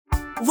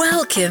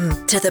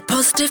Welcome to the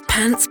Positive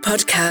Pants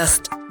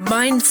Podcast.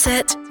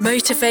 Mindset,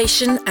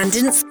 motivation and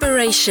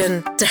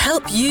inspiration to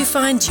help you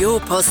find your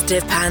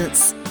positive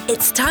pants.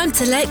 It's time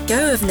to let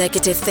go of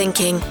negative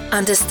thinking,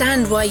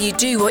 understand why you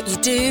do what you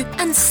do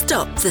and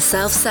stop the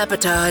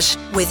self-sabotage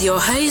with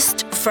your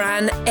host,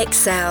 Fran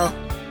Excel.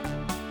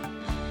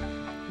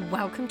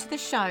 Welcome to the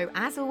show.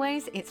 As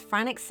always, it's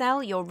Fran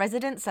Excel, your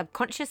resident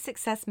subconscious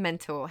success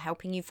mentor,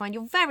 helping you find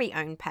your very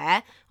own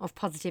pair of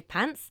positive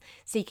pants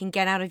so you can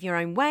get out of your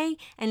own way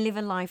and live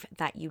a life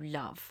that you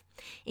love.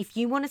 If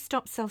you want to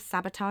stop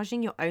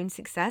self-sabotaging your own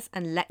success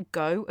and let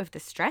go of the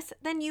stress,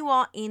 then you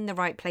are in the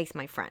right place,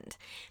 my friend.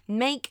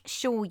 Make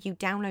sure you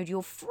download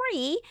your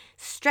free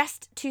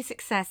Stressed to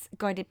Success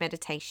guided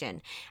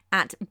meditation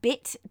at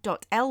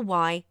bit.ly/stress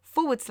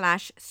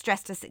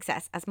to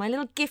success as my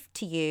little gift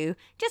to you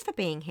just for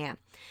being here.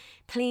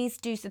 Please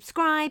do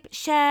subscribe,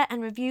 share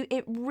and review.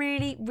 It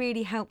really,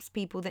 really helps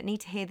people that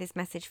need to hear this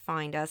message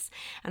find us,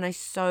 and I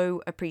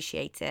so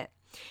appreciate it.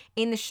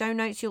 In the show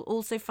notes, you'll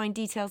also find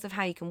details of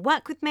how you can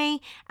work with me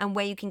and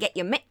where you can get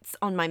your mitts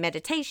on my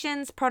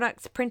meditations,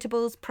 products,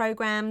 printables,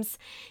 programs.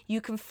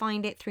 You can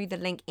find it through the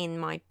link in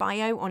my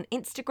bio on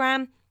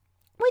Instagram,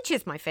 which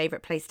is my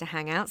favorite place to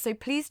hang out. So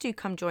please do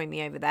come join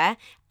me over there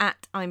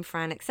at I'm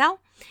Fran Excel.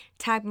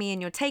 Tag me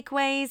in your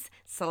takeaways,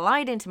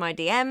 slide into my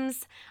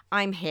DMs.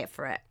 I'm here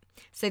for it.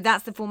 So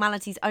that's the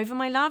formalities over,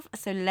 my love.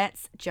 So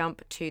let's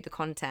jump to the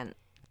content.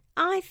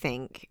 I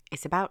think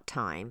it's about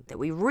time that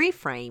we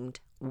reframed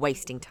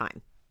wasting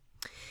time.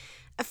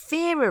 A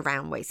fear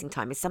around wasting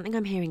time is something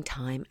I'm hearing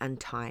time and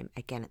time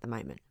again at the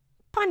moment.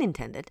 Pun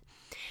intended.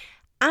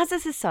 As a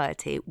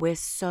society, we're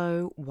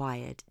so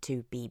wired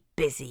to be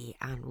busy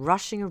and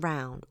rushing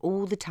around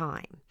all the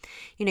time.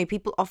 You know,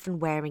 people often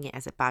wearing it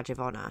as a badge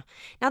of honor.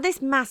 Now,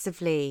 this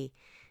massively,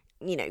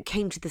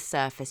 came to the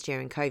surface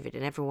during COVID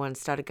and everyone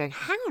started going,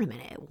 hang on a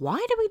minute,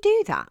 why do we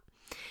do that?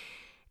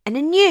 And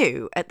I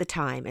knew at the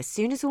time, as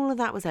soon as all of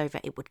that was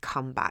over, it would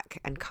come back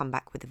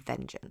with a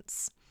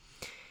vengeance.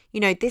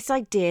 This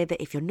idea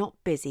that if you're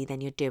not busy, then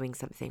you're doing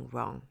something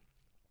wrong.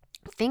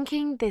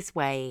 Thinking this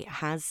way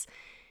has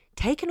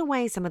taken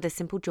away some of the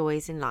simple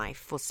joys in life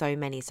for so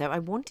many. So I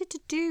wanted to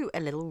do a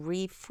little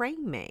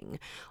reframing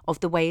of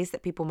the ways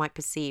that people might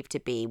perceive to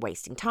be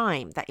wasting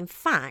time, that in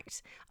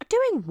fact are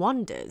doing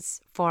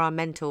wonders for our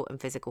mental and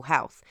physical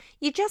health.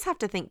 You just have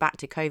to think back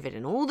to COVID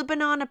and all the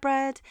banana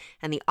bread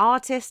and the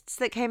artists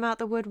that came out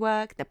the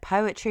woodwork, the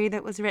poetry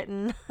that was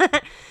written.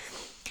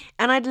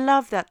 And I'd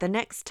love that the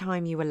next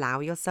time you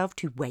allow yourself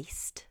to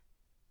waste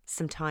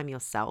some time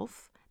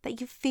yourself, that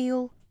you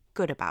feel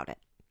good about it.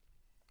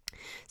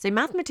 So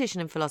mathematician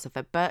and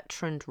philosopher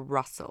Bertrand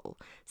Russell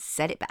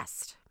said it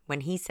best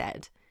when he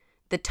said,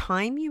 "The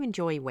time you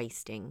enjoy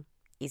wasting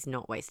is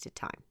not wasted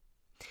time."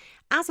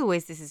 As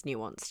always, this is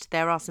nuanced.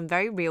 There are some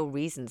very real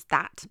reasons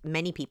that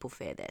many people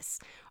fear this.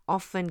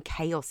 Often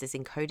chaos is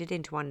encoded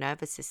into our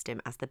nervous system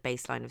as the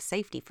baseline of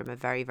safety from a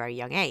very, very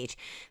young age.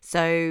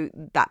 So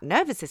that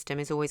nervous system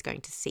is always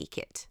going to seek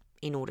it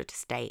in order to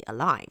stay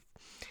alive.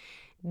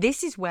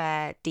 This is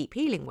where deep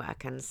healing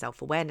work and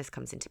self-awareness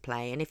comes into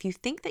play. And if you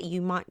think that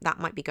that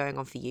might be going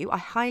on for you, I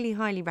highly,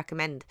 highly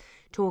recommend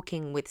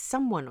talking with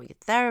someone or your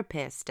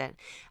therapist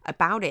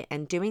about it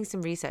and doing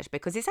some research,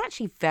 because it's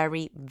actually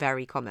very,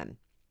 very common.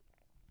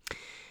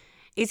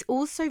 It's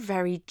also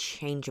very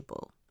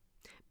changeable,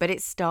 but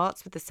it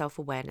starts with the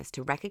self-awareness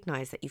to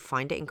recognize that you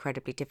find it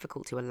incredibly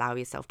difficult to allow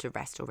yourself to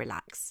rest or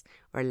relax,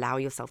 or allow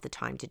yourself the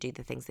time to do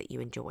the things that you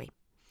enjoy.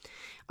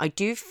 I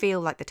do feel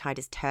like the tide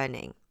is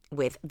turning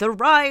with the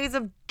rise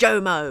of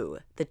JOMO,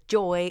 the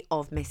joy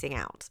of missing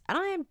out. And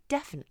I am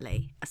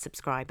definitely a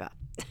subscriber.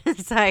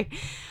 So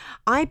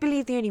I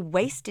believe the only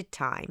wasted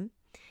time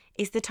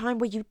is the time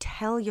where you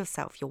tell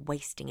yourself you're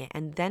wasting it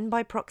and then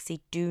by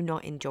proxy do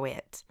not enjoy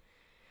it.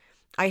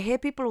 I hear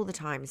people all the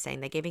time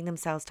saying they're giving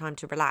themselves time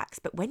to relax,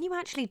 but when you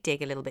actually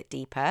dig a little bit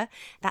deeper,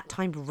 that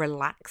time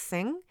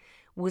relaxing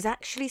was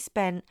actually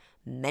spent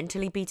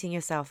mentally beating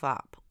yourself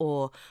up,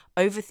 or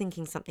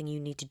overthinking something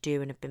you need to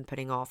do and have been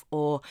putting off,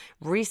 or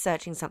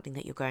researching something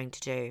that you're going to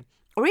do,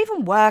 or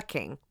even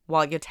working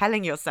while you're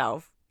telling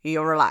yourself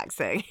you're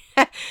relaxing.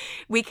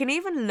 We can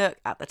even look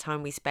at the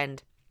time we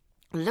spend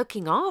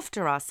looking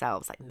after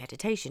ourselves, like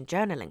meditation,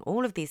 journaling,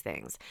 all of these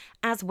things,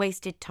 as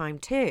wasted time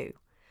too.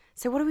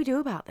 So what do we do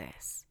about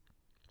this?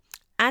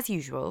 As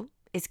usual,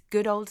 it's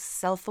good old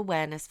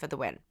self-awareness for the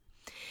win.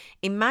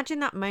 Imagine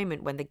that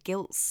moment when the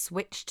guilt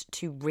switched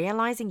to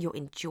realizing you're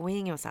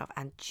enjoying yourself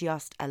and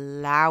just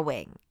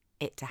allowing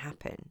it to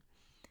happen.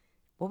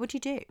 What would you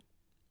do?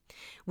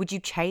 Would you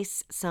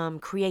chase some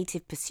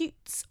creative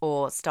pursuits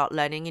or start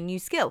learning a new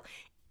skill,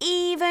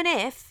 even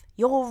if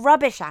you're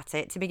rubbish at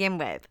it to begin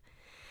with?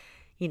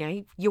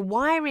 You're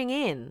wiring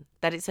in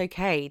that it's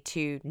okay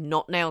to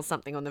not nail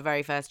something on the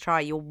very first try.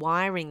 You're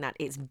wiring that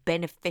it's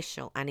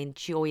beneficial and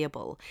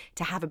enjoyable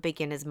to have a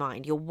beginner's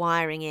mind. You're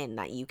wiring in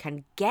that you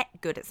can get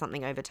good at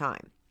something over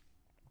time.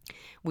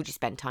 Would you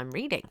spend time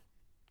reading?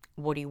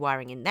 What are you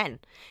wiring in then?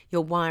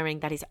 You're wiring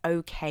that it's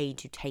okay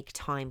to take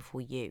time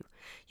for you.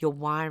 You're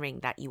wiring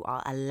that you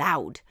are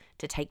allowed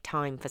to take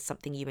time for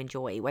something you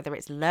enjoy, whether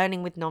it's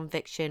learning with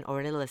nonfiction or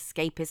a little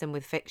escapism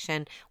with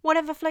fiction,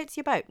 whatever floats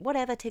your boat,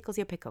 whatever tickles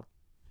your pickle.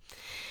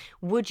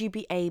 Would you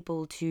be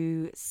able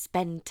to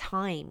spend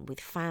time with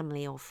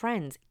family or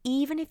friends,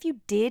 even if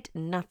you did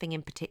nothing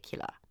in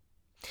particular?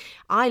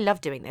 I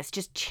love doing this,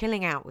 just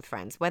chilling out with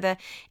friends, whether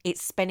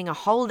it's spending a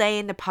whole day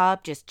in the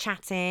pub just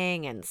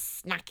chatting and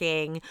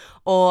snacking,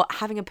 or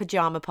having a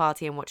pajama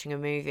party and watching a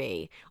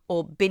movie,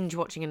 or binge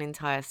watching an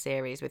entire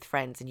series with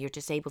friends and you're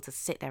just able to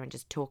sit there and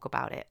just talk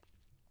about it.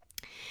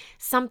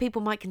 Some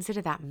people might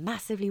consider that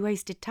massively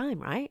wasted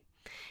time, right?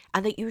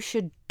 And that you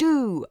should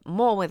do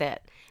more with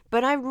it.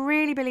 But I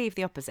really believe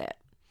the opposite.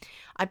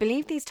 I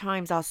believe these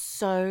times are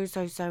so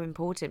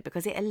important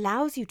because it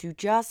allows you to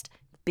just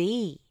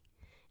be.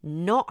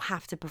 Not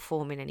have to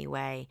perform in any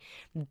way.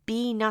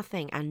 Be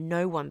nothing and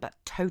no one but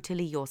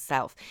totally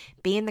yourself.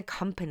 Be in the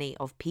company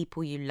of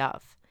people you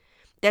love.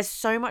 There's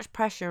so much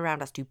pressure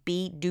around us to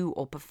be, do,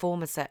 or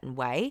perform a certain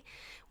way,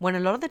 when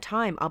a lot of the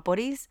time our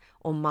bodies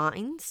or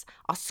minds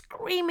are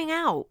screaming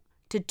out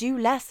to do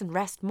less and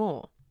rest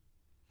more.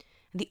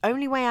 The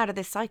only way out of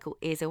this cycle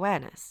is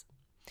awareness.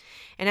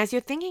 And as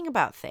you're thinking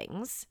about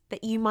things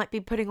that you might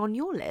be putting on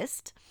your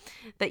list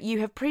that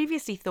you have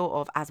previously thought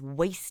of as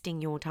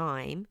wasting your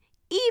time,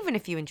 even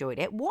if you enjoyed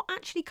it, what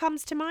actually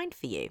comes to mind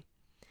for you?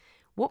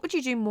 What would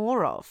you do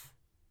more of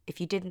if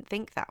you didn't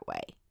think that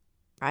way,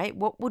 right?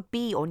 What would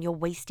be on your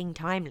wasting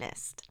time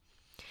list?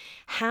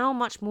 How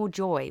much more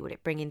joy would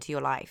it bring into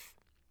your life?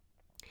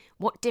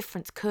 What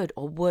difference could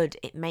or would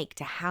it make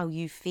to how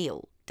you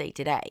feel day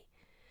to day?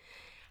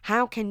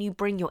 How can you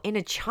bring your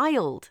inner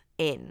child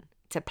in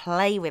to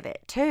play with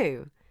it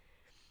too?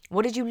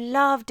 What did you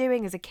love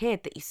doing as a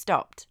kid that you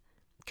stopped?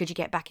 Could you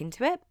get back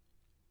into it?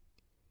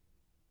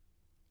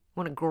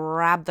 Want to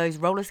grab those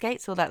roller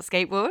skates or that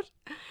skateboard?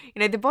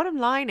 The bottom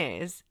line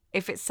is,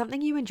 if it's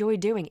something you enjoy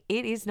doing,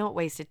 it is not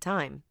wasted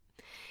time.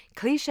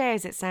 Cliche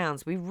as it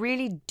sounds, we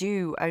really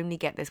do only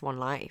get this one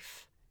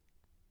life.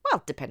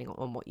 Well, depending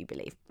on what you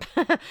believe.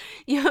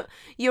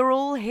 You're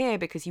all here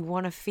because you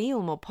want to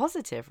feel more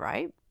positive,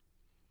 right?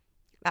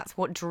 That's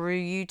what drew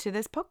you to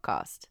this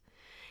podcast.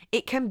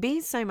 It can be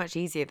so much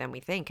easier than we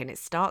think, and it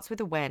starts with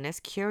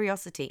awareness,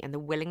 curiosity, and the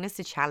willingness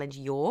to challenge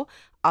your,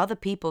 other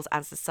people's,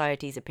 and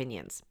society's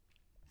opinions.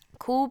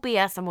 Call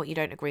BS on what you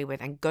don't agree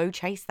with and go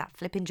chase that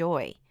flipping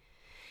joy.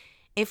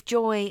 If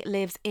joy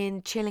lives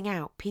in chilling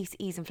out, peace,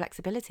 ease, and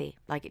flexibility,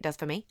 like it does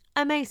for me,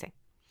 amazing.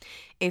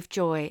 If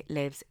joy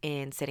lives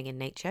in sitting in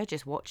nature,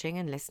 just watching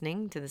and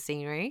listening to the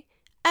scenery,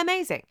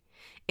 amazing.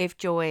 If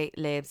joy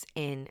lives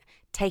in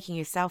taking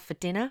yourself for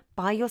dinner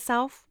by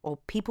yourself or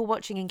people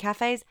watching in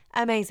cafes,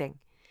 amazing.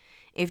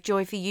 If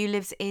joy for you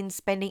lives in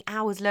spending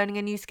hours learning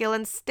a new skill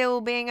and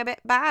still being a bit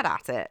bad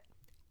at it,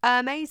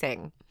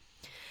 amazing.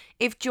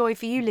 If joy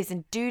for you lives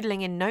in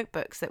doodling in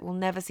notebooks that will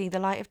never see the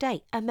light of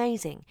day,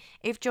 amazing.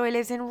 If joy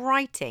lives in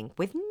writing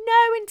with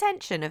no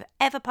intention of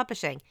ever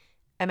publishing,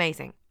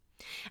 amazing.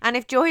 And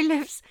if joy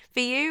lives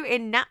for you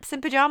in naps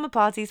and pajama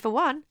parties for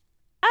one,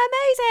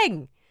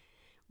 amazing.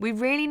 We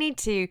really need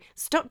to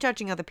stop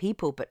judging other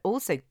people, but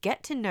also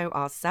get to know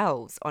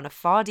ourselves on a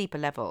far deeper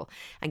level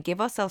and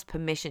give ourselves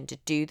permission to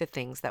do the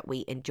things that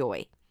we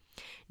enjoy.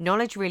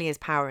 Knowledge really is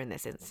power in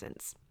this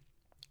instance.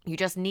 You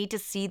just need to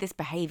see this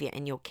behavior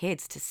in your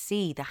kids to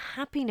see the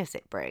happiness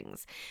it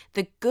brings,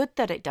 the good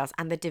that it does,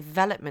 and the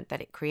development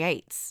that it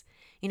creates.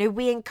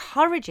 We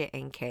encourage it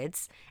in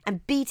kids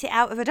and beat it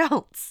out of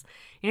adults.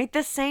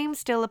 The same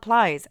still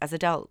applies as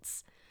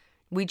adults.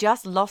 We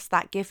just lost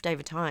that gift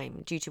over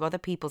time due to other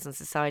people's and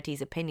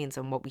society's opinions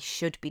on what we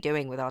should be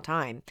doing with our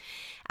time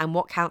and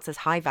what counts as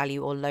high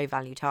value or low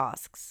value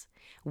tasks.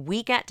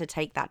 We get to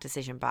take that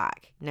decision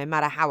back, no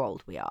matter how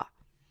old we are.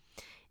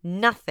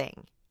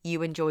 Nothing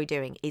you enjoy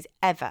doing is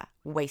ever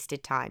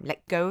wasted time.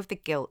 Let go of the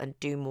guilt and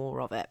do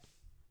more of it,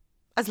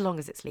 as long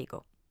as it's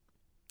legal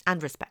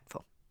and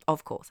respectful,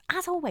 of course.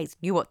 As always,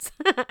 nuance.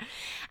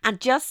 And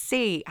just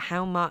see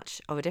how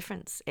much of a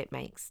difference it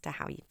makes to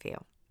how you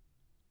feel.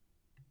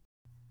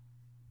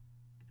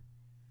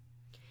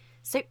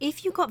 So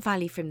if you got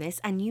value from this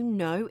and you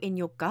know in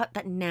your gut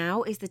that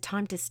now is the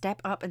time to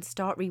step up and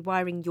start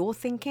rewiring your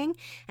thinking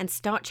and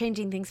start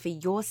changing things for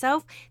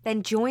yourself,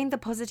 then join the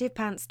Positive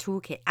Pants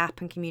Toolkit app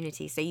and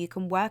community so you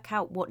can work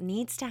out what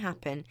needs to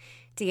happen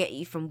to get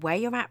you from where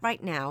you're at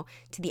right now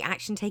to the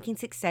action-taking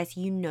success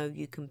you know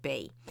you can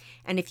be.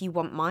 And if you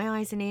want my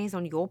eyes and ears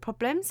on your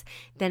problems,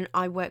 then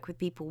I work with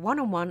people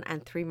one-on-one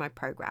and through my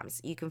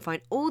programs. You can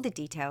find all the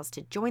details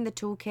to join the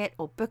toolkit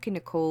or book in a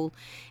call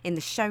in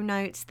the show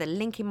notes, the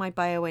link in my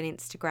bio on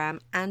Instagram,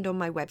 and on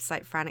my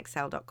website,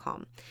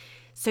 franexcel.com.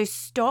 So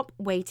stop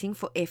waiting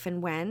for if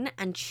and when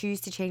and choose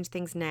to change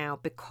things now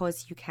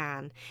because you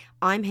can.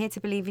 I'm here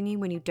to believe in you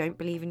when you don't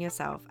believe in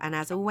yourself. And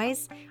as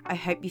always, I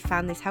hope you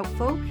found this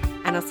helpful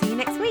and I'll see you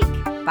next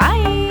week.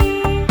 Bye.